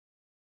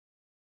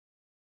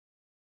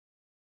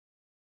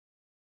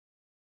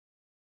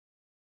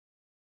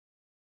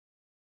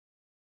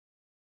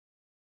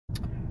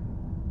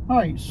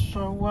Right,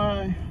 so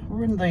we're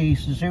in the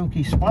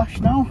Suzuki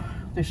Splash now.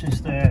 This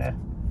is the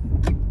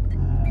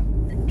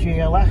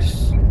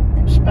GLS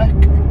spec,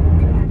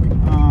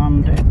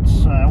 and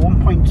it's a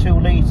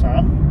 1.2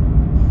 litre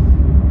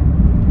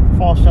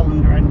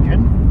 4-cylinder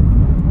engine.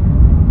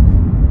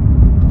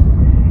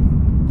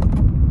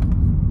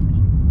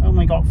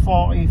 Only got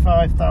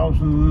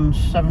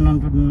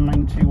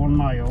 45,791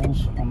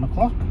 miles on the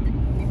clock.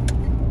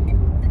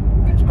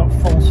 It's got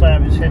full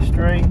service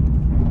history.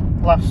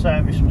 Last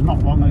service was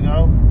not long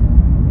ago.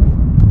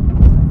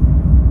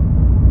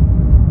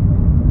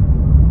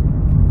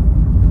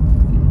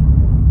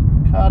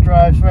 Car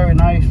drives very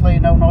nicely,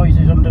 no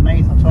noises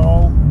underneath at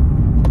all.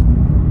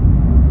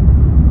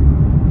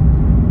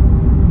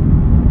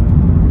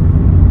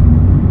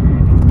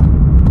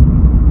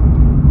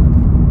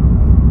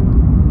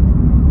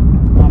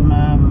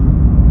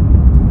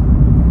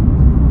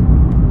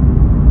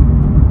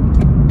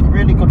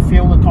 Really good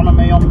fuel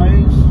economy on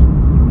these.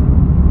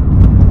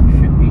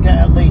 You get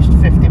at least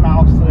 50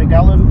 miles to the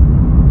gallon.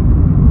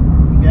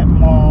 You get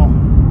more,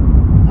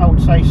 I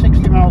would say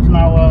 60 miles an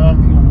hour,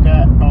 you'll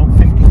get about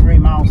 53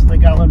 miles to the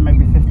gallon,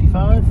 maybe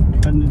 55,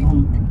 depending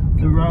on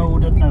the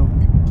road and the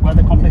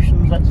weather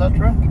conditions,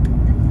 etc.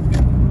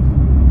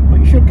 But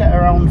you should get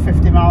around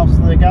 50 miles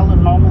to the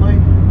gallon normally.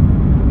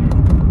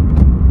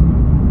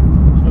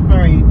 So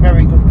very,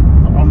 very good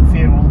on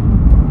fuel.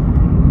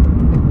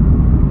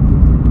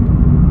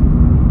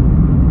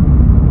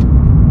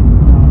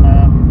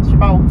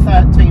 About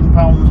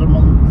 £13 a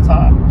month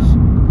tax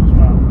as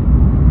well.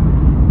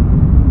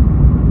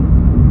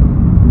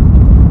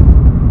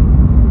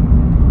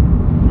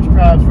 Just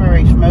drives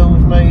very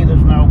smoothly.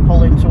 There's no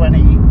pulling to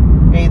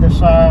either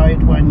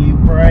side when you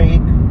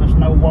brake. There's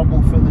no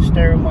wobble through the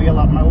steering wheel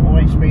at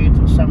motorway speeds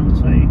of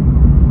 70.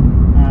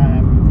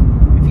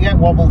 If you get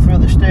wobble through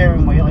the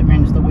steering wheel, it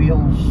means the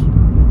wheels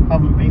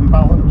haven't been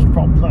balanced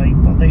properly,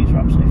 but these are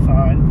absolutely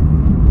fine.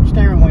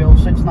 Steering wheel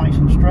sits nice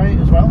and straight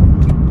as well.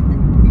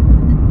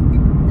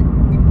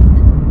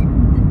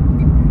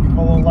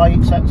 All the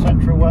lights,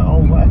 etc.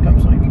 all work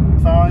absolutely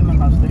fine,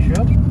 and as they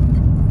should.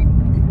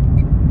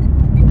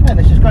 Okay,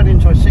 this is going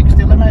into a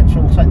 60 limit,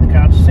 so we'll set the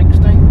car to 60.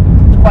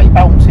 It's quite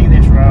bouncy,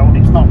 this road.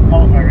 It's not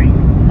in very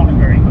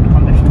good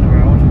condition, the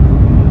road.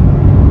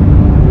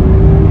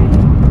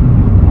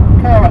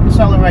 The car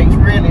accelerates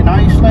really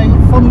nicely.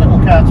 Fun little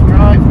car to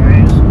drive, there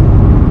is. So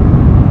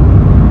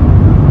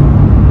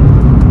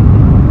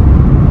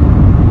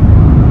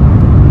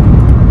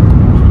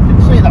you can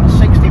see that's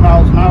 60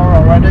 miles an hour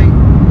already.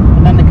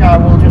 And then the car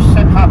will just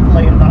sit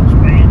happily at that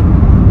speed.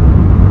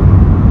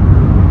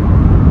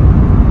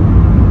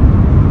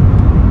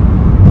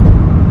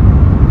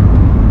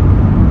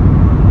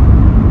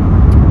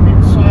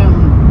 It's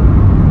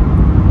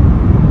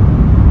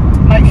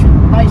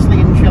nicely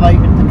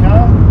insulated, the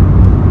car,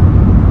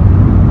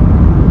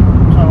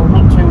 so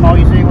not too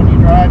noisy when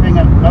you're driving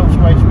at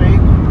motorway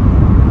speed.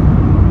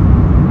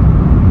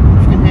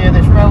 As you can hear,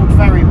 this road's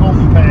very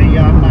bumpy,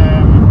 and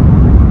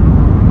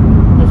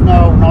there's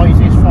no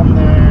noises from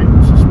the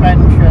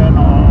suspension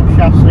or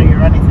chassis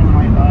or anything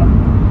like that.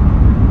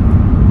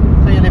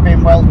 Clearly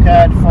been well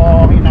cared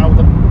for, you know,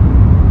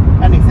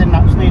 anything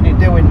that's needed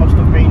doing must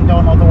have been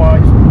done,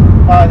 otherwise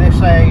by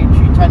this age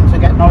you tend to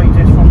get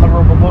noises from the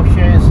rubber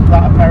bushes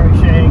that are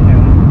perishing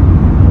and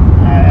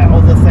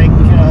other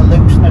things, you know,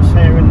 looseness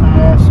here and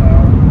there, so I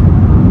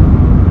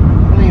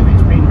believe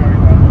it's been very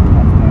well looked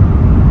after.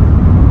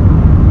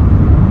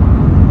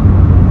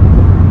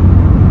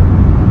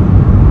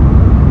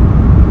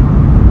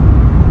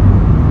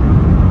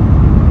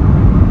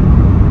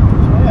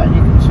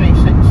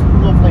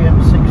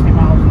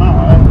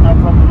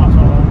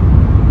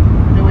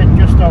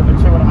 Over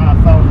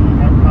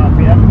 2,500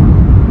 RPM,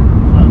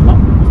 so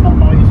it's not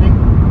noisy.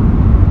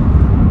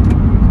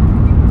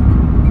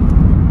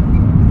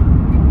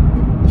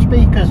 The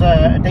speakers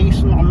are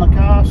decent on the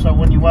car, so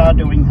when you are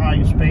doing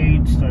higher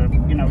speeds,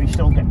 you know,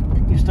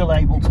 you're still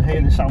able to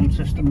hear the sound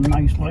system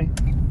nicely.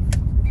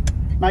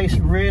 Nice,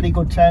 really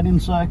good turning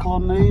circle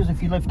on these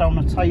if you live down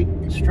a tight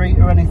street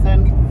or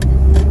anything,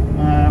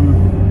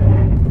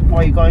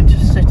 or you're going to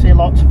city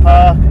lot to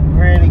park.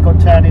 Really good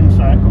turning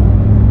circle.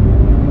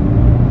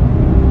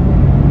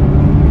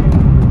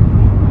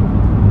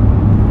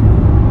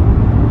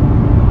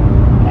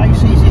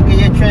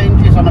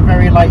 Changes on a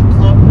very light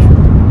clutch,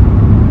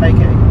 make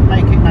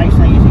it nice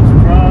and easy to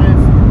drive.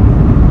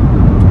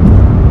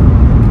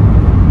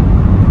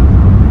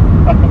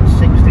 Back up to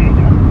 60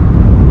 again.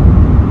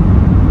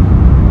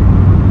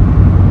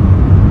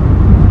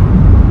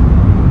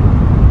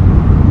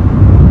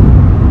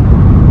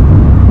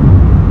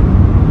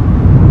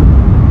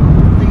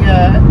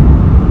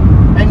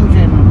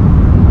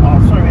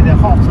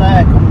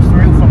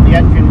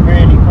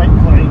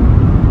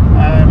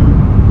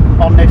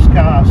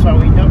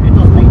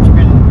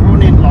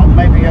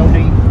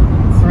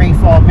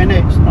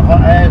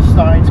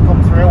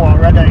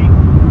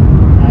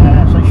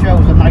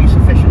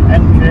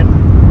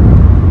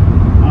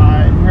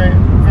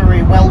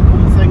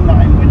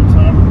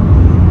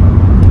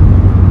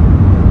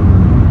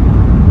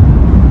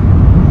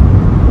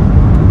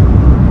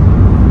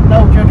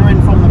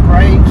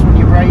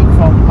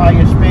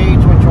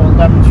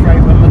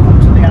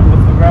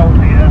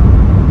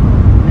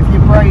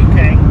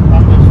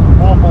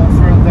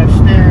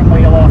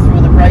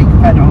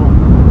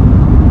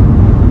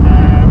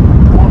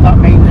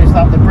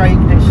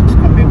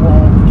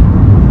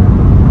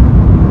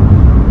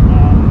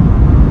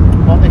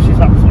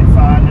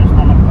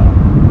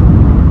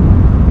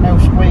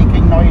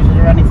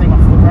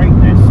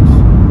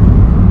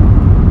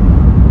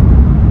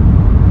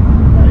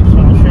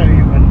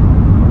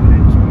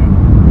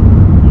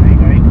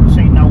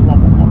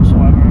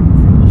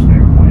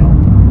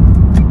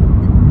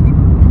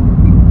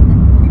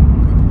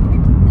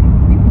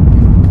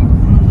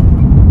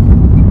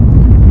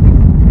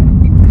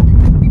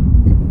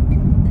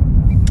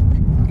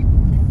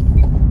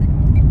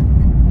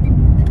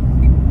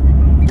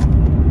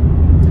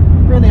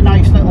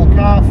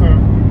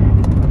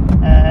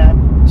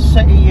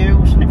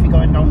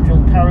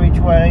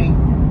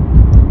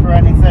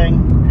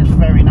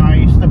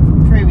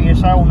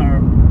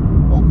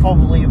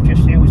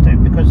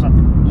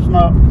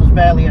 there's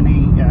barely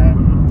any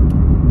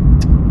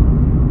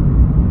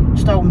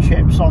stone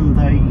chips on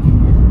the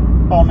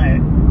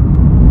bonnet,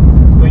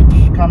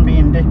 which can be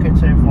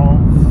indicative of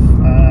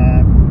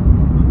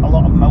a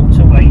lot of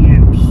motorway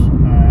use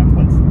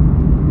with,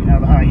 you know,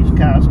 the highest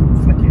cars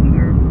flicking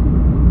through.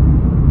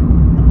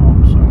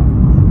 So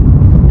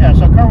yeah,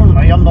 so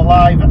currently on the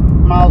live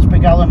miles per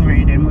gallon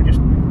reading, we're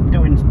just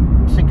doing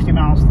 60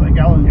 miles per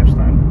gallon just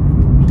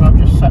then. So I've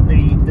just set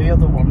the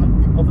other one,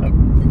 the other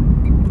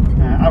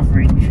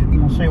average,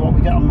 and we'll see what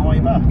we get on the way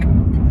back.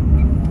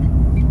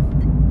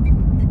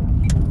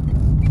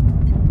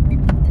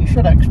 You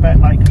should expect,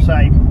 like I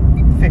say,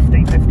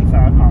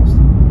 50-55 miles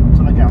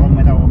to the gallon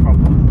without a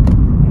problem.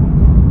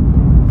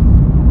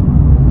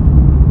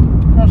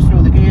 Goes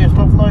through the gears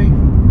lovely.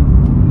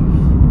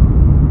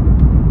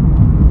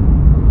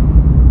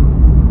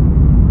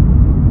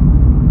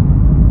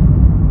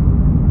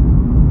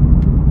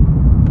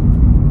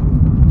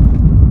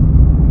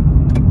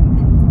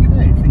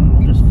 Okay, I think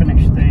we'll just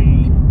finish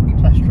the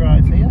test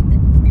drive here.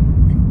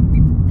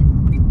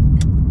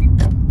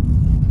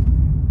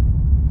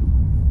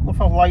 Love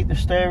how light the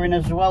steering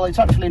is as well. It's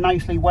actually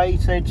nicely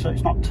weighted, so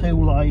it's not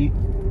too light.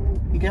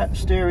 You get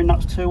steering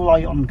that's too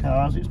light on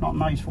cars, it's not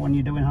nice for when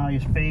you're doing higher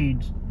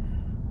speeds.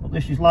 But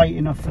this is light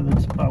enough for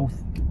both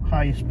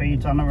higher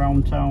speeds and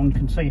around town. You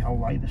can see how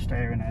light the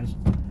steering is.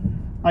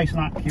 Nice and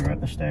accurate,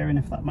 the steering,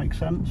 if that makes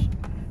sense.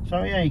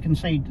 So yeah, you can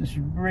see this is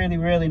a really,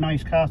 really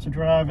nice car to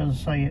drive,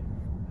 as I say.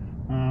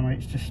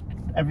 It's just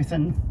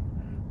everything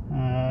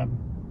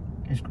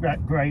is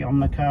great on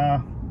the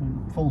car,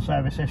 full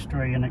service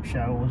history, and it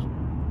shows.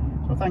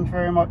 So thanks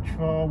very much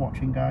for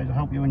watching, guys. I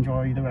hope you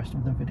enjoy the rest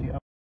of the video.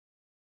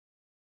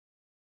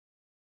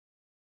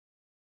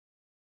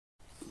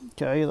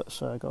 Okay, let's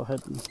go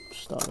ahead and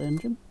start the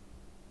engine.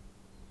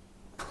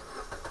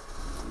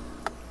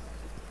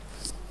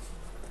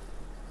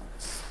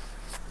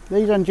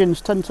 These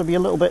engines tend to be a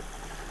little bit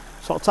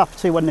sort of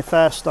tappety when they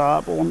first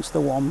start, but once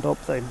they're warmed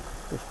up they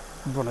just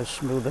run as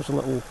smooth as a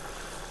little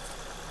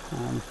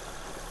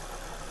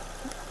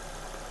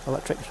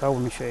electric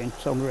sewing machine.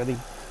 So really,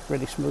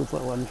 really smooth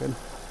little engine.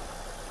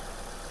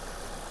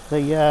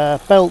 The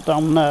belt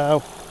down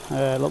now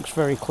looks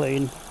very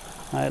clean.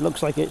 It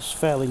looks like it's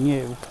fairly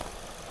new,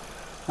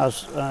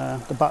 as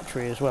the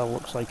battery as well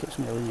looks like it's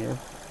nearly new.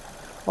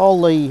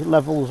 All the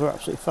levels are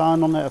absolutely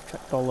fine on it. I've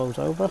checked all those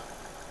over.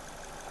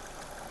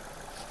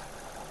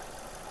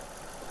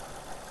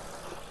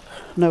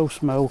 No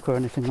smoke or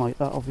anything like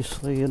that,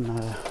 obviously, and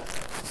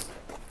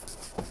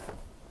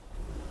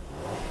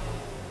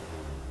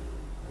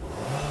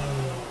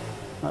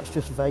that's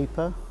just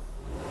vapour.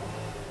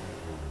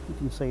 You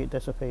can see it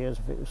disappears.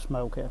 If it was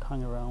smoke, it'd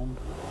hang around.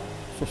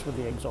 It's just with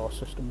the exhaust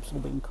system still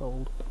being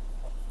cold.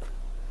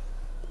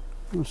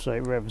 So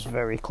it revs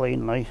very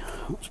cleanly.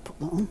 Let's put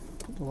that on,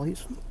 put the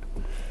lights on.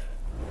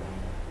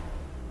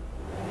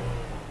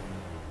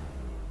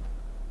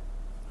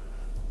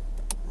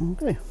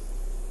 Okay.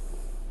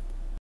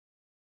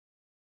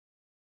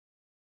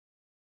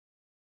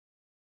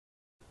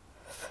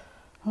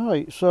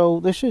 Right, so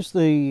this is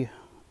the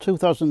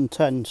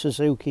 2010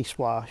 Suzuki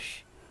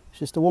Swash.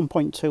 This is the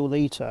 1.2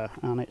 litre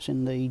and it's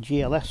in the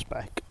GLS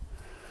spec.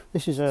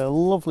 This is a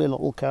lovely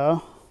little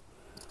car,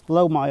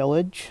 low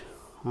mileage,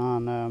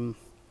 and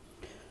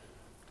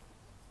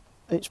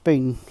it's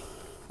been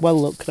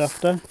well looked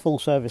after, full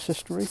service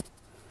history,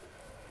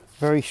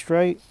 very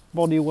straight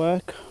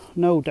bodywork,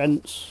 no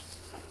dents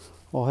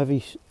or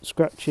heavy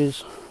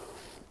scratches,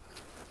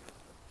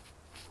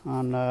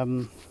 and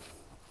a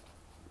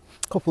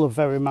couple of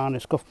very minor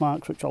scuff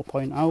marks which I'll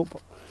point out,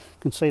 but you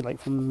can see, like,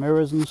 from the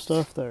mirrors and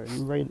stuff, they're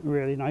in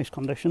really nice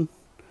condition.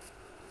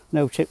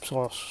 No chips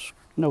or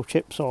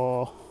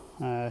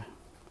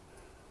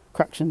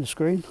cracks in the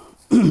screen.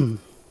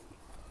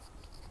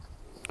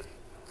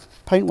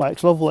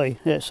 Paintwork's lovely.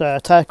 It's a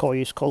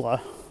turquoise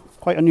colour,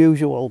 quite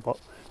unusual, but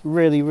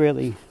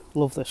really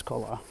love this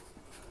colour.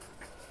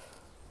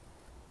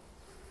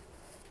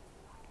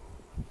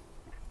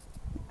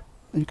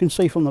 You can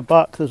see from the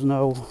back there's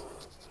no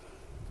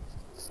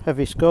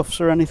heavy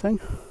scuffs or anything.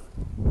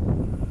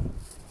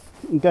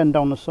 Again,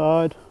 down the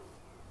side,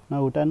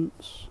 no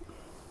dents.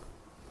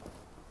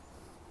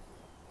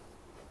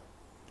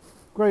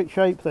 Great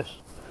shape, this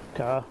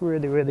car,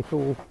 really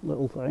cool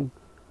little thing.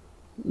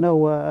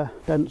 No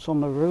dents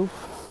on the roof.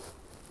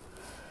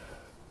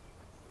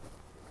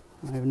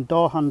 Even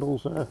door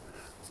handles are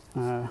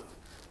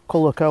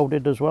colour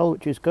coded as well,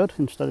 which is good,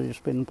 instead of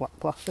just being black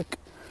plastic.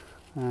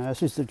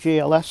 This is the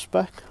GLS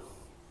spec,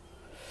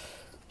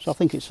 so I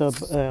think it's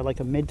like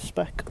a mid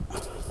spec.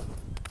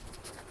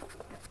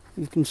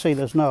 You can see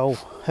there's no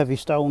heavy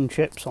stone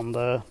chips on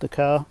the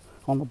car,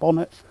 on the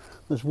bonnet.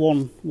 There's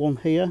one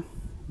here, and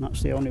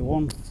that's the only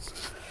one.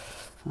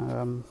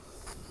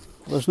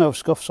 There's no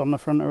scuffs on the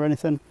front or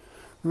anything.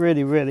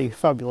 Really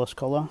fabulous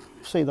colour.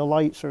 See, the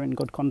lights are in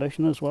good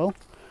condition as well,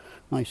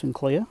 nice and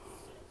clear.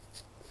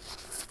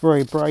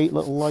 Very bright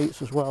little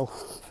lights as well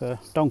for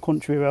down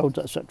country roads,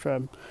 etc.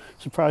 I'm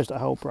surprised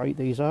at how bright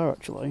these are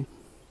actually.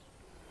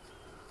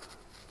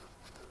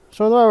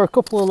 So there are a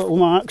couple of little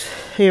marks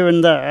here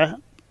and there,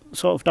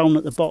 sort of down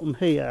at the bottom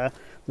here.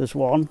 There's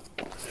one.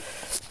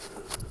 It's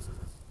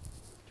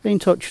been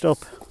touched up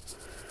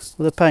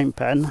with a paint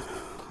pen.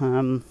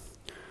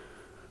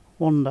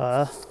 One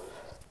there.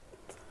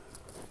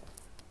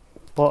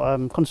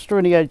 But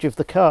considering the edge of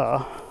the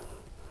car,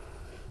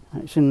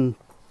 it's in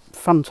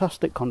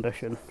fantastic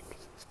condition.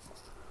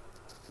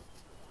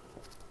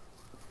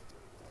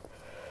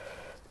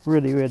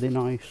 Really, really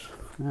nice.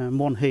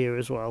 One here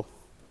as well.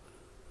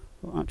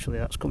 But actually,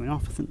 that's coming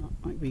off. I think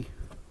that might be.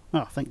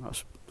 No, I think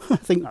that's. I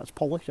think that's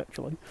polished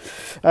actually.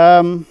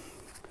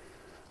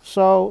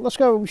 So let's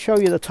go and show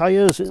you the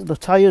tyres. The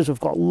tyres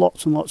have got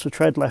lots and lots of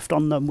tread left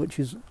on them, which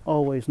is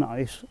always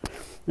nice,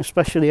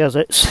 especially as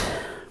it's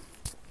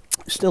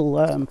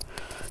still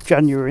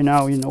January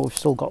now. You know, we've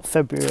still got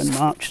February and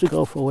March to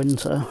go for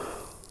winter.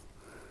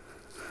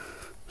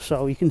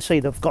 So you can see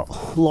they've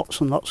got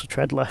lots and lots of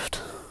tread left.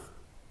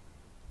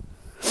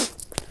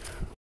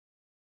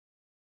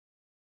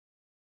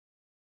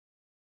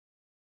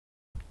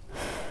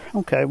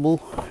 Okay, we'll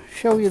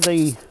show you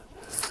the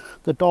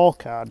door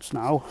cards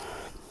now,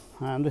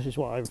 and this is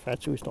what I refer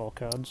to as door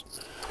cards.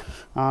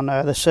 And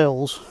the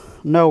sills,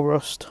 no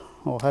rust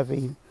or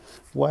heavy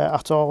wear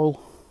at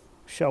all,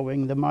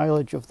 showing the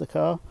mileage of the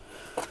car.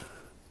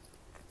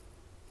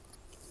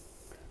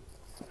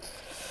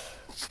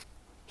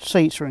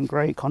 Seats are in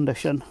great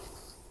condition,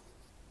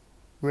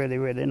 really,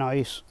 really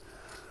nice.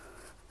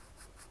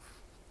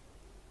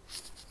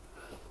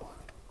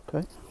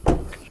 Okay,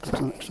 let's go to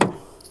the next one.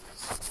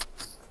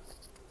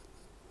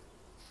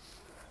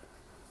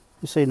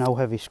 You see no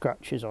heavy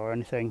scratches or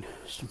anything.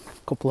 Just a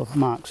couple of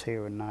marks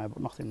here and there,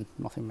 but nothing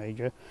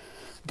major.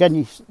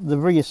 Again, the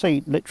rear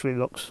seat literally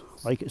looks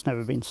like it's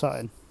never been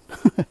sat in.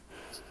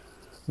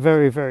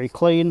 Very, very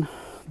clean.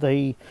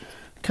 The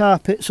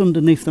carpets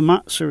underneath the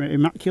mats are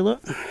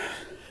immaculate.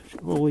 It's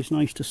always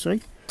nice to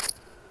see.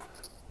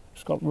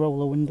 It's got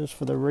roller windows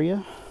for the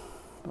rear,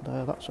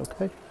 but that's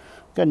okay.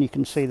 Again, you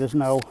can see there's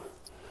no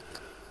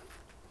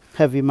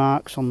heavy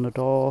marks on the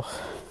door.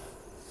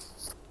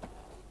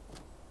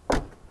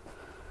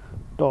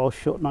 Doors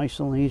shut nice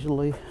and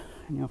easily,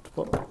 and you have to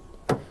put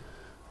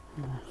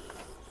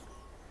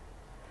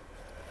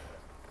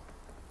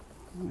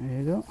there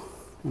you go.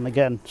 And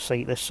again,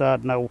 seat this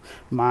side, no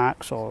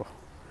marks or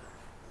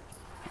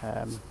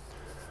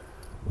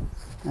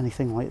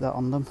anything like that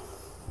on them.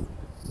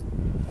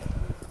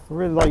 I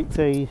really like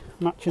the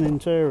matching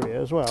interior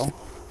as well.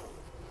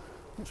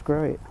 It's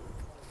great.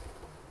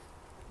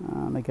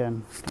 And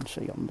again, you can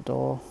see on the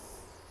door,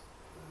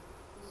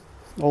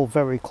 all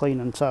very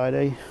clean and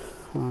tidy.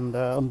 And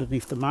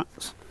underneath the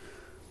mats,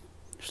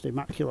 just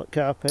immaculate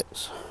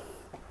carpets.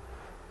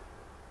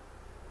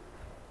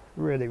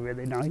 Really,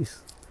 really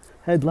nice.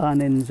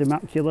 Headlining's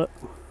immaculate.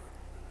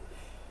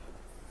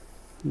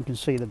 You can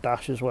see the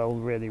dash as well,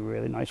 really,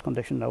 really nice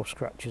condition, no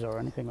scratches or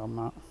anything on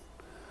that.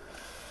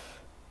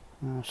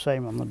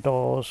 Same on the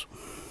doors.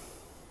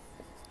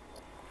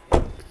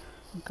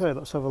 Okay,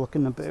 let's have a look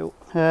in the boot.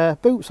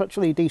 Boot's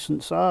actually a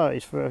decent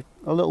size for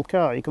a little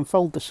car. You can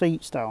fold the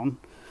seats down.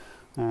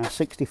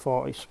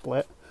 60-40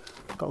 split.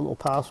 It's got a little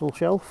parcel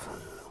shelf,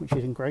 which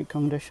is in great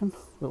condition.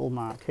 Little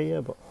mark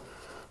here, but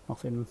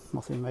nothing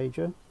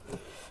major.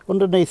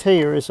 Underneath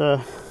here is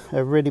a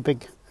really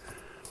big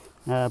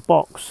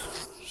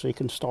box, so you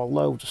can store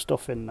loads of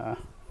stuff in there.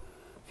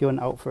 If you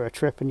went out for a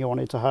trip and you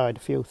wanted to hide a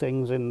few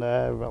things in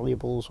there,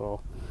 valuables or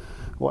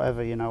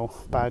whatever, you know,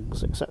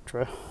 bags,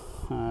 etc.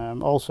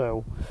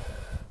 Also,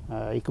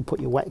 you can put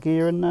your wet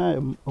gear in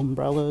there,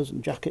 umbrellas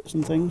and jackets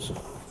and things.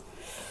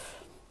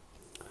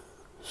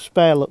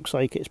 Spare looks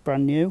like it's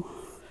brand new.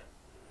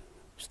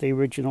 It's the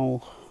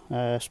original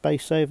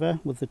Space Saver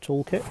with the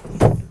toolkit.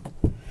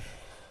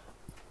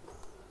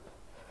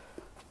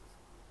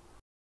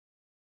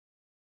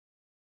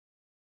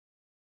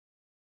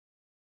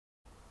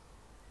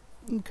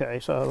 Okay,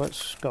 so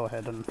let's go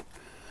ahead and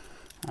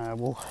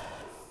we'll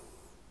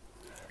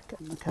get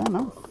in the car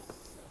now.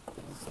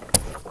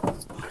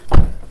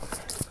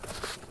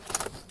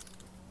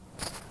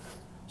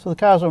 So the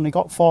car's only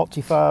got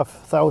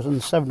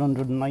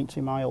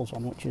 45,790 miles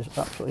on, which is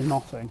absolutely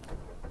nothing.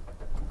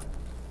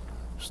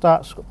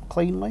 Starts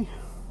cleanly.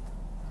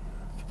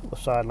 Just put the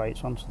side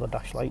lights on so the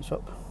dash lights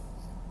up.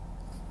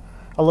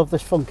 I love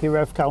this funky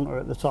rev counter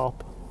at the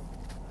top.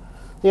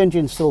 The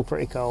engine's still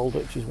pretty cold,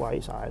 which is why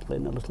it's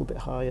idling a little bit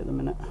high at the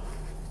minute.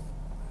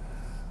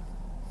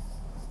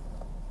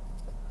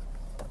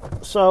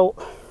 So,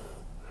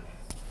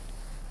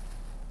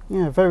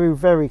 yeah, very,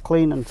 very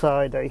clean and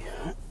tidy.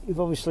 You've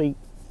obviously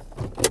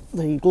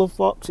the glove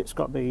box, it's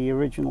got the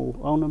original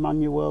owner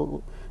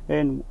manual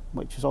in,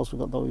 which has also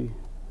got the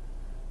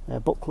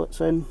booklets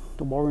in,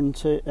 the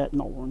warranty,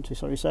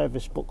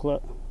 service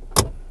booklet,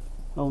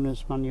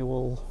 owner's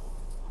manual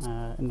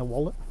in the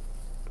wallet.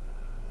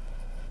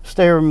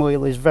 Steering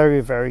wheel is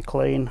very, very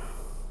clean,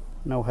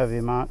 no heavy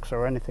marks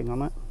or anything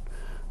on it.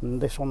 And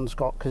this one's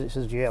got, because it's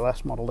a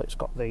GLS model, it's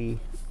got the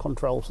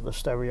controls of the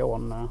stereo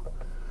on there.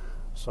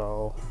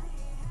 So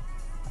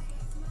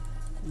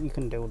you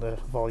can do the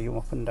volume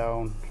up and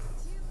down,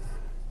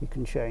 you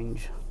can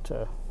change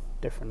to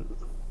different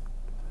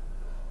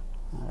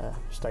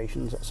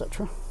stations,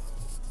 etc.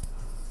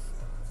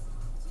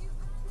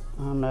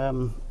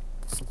 And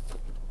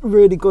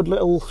really good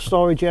little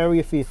storage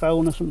area for your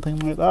phone or something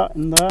like that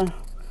in there.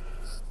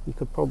 You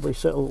could probably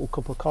sit a little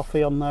cup of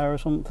coffee on there or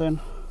something.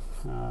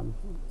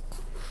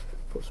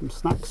 Put some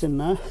snacks in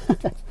there.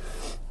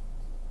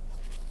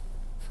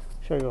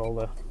 Show you all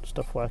the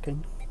stuff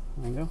working.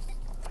 There you go.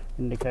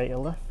 Indicator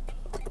left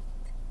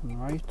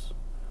and right.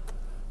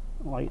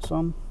 Lights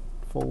on,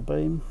 full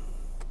beam.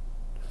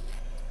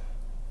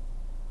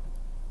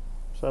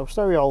 So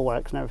stereo all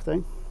works and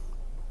everything.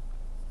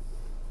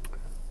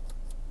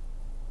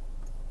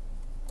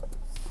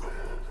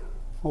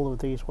 All of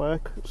these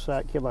work: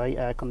 circulate,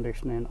 air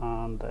conditioning,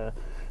 and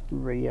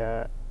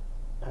rear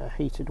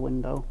heated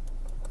window.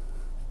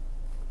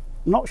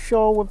 Not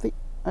sure if the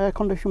air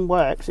condition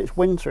works. It's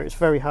winter, it's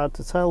very hard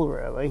to tell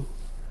really.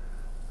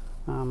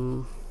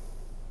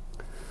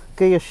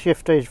 Gear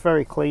shifter is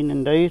very clean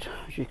indeed,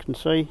 as you can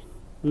see.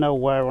 No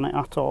wear on it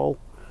at all,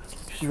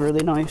 which is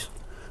really nice.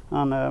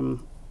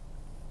 And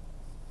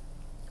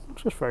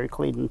it's just very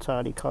clean and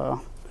tidy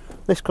car.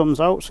 This comes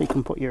out so you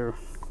can put your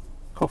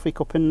coffee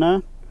cup in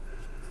there.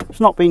 It's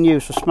not been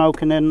used for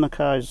smoking in, the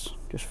car is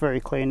just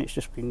very clean, it's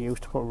just been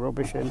used to put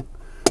rubbish in.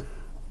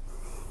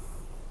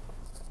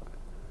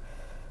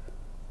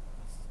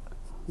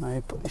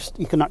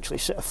 You can actually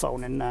sit a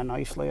phone in there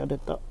nicely. I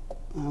did that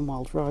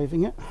while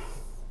driving it.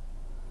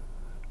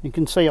 You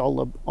can see all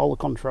the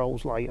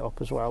controls light up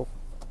as well.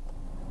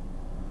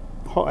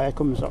 Hot air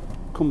comes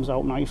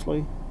out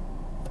nicely.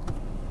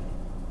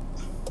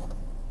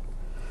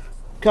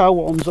 Car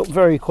warms up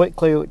very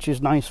quickly, which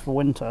is nice for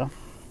winter.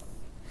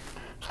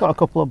 It's got a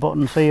couple of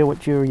buttons here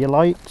which are your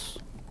lights.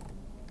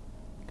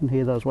 You can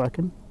hear those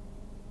working.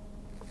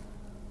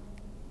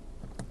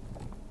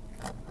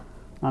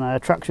 And a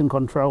traction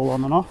control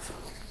on and off,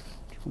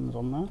 which comes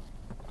on there.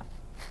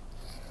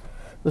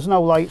 There's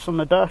no lights on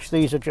the dash,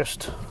 these are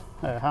just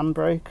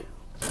handbrake,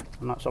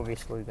 and that's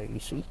obviously the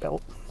seat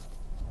belt.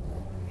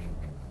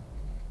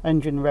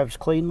 Engine revs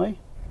cleanly,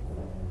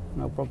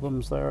 no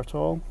problems there at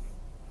all.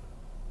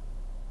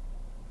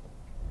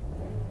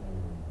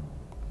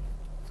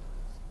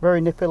 Very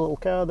nippy little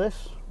car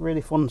this,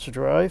 really fun to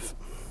drive.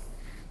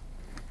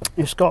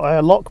 It's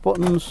got lock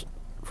buttons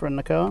for in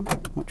the car,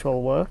 which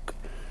all work.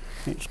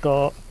 It's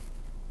got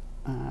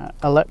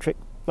electric,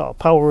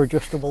 power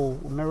adjustable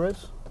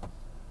mirrors.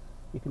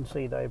 You can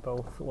see they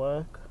both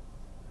work.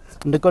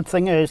 And the good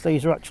thing is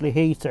these are actually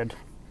heated.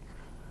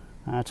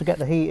 To get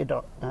the heated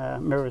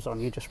mirrors on,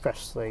 you just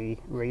press the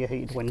rear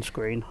heated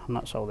windscreen, and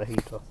that's how they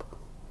heat up.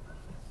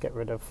 Get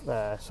rid of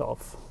sort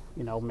of,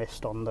 you know,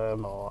 mist on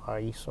them or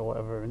ice or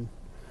whatever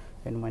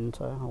in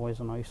winter. Always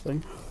a nice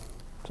thing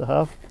to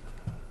have.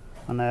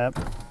 And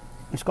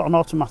it's got an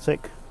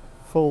automatic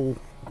full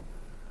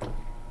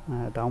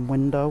down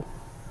window,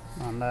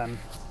 and then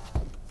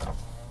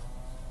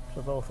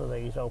so both of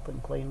these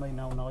open cleanly,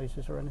 no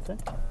noises or anything.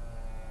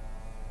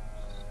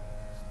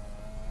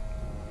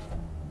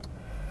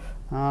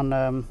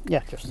 And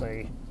yeah, just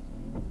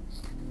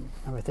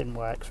everything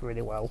works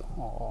really well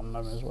on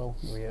them as well.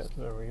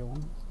 The rear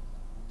one.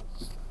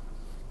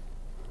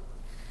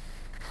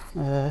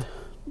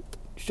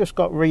 It's just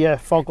got rear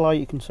fog light.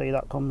 You can see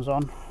that comes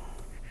on.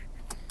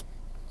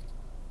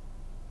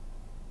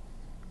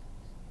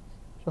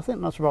 So I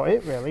think that's about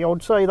it really. I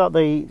would say that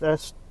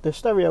the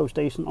stereo's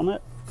decent on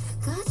it.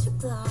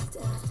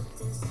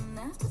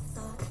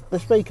 The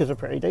speakers are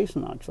pretty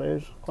decent actually. I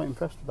was quite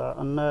impressed with that.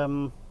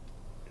 And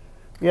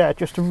yeah,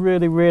 just a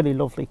really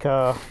lovely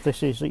car.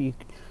 This is, you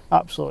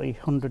absolutely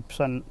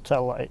 100%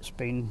 tell that it's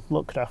been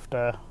looked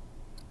after.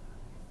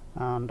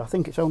 And I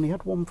think it's only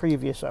had one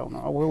previous owner.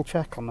 I will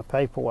check on the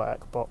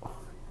paperwork, but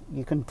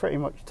you can pretty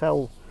much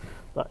tell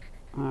that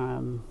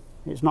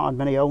it's not had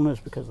many owners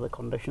because of the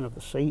condition of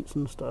the seats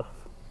and stuff.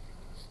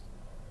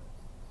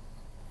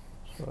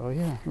 So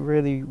yeah,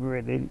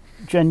 really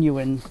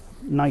genuine,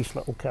 nice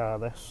little car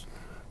this,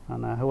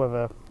 and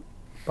whoever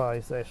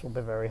buys this will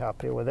be very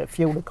happy with it.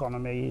 Fuel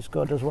economy is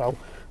good as well.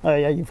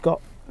 Yeah, you've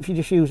got, if you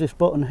just use this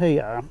button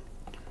here,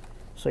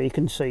 so you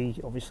can see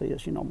obviously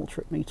it's your normal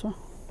trip meter,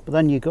 but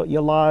then you've got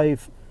your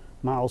live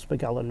miles per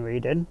gallon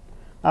reading,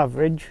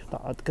 average,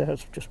 that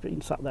has just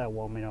been sat there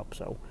warming up,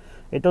 so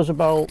it does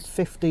about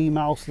 50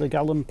 miles to the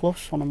gallon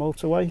plus on a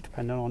motorway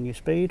depending on your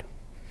speed.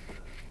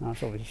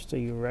 That's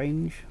obviously your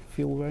range,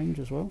 fuel range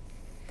as well.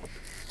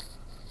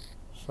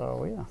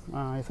 So yeah,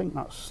 I think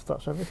that's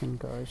everything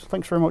guys.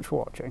 Thanks very much for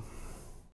watching.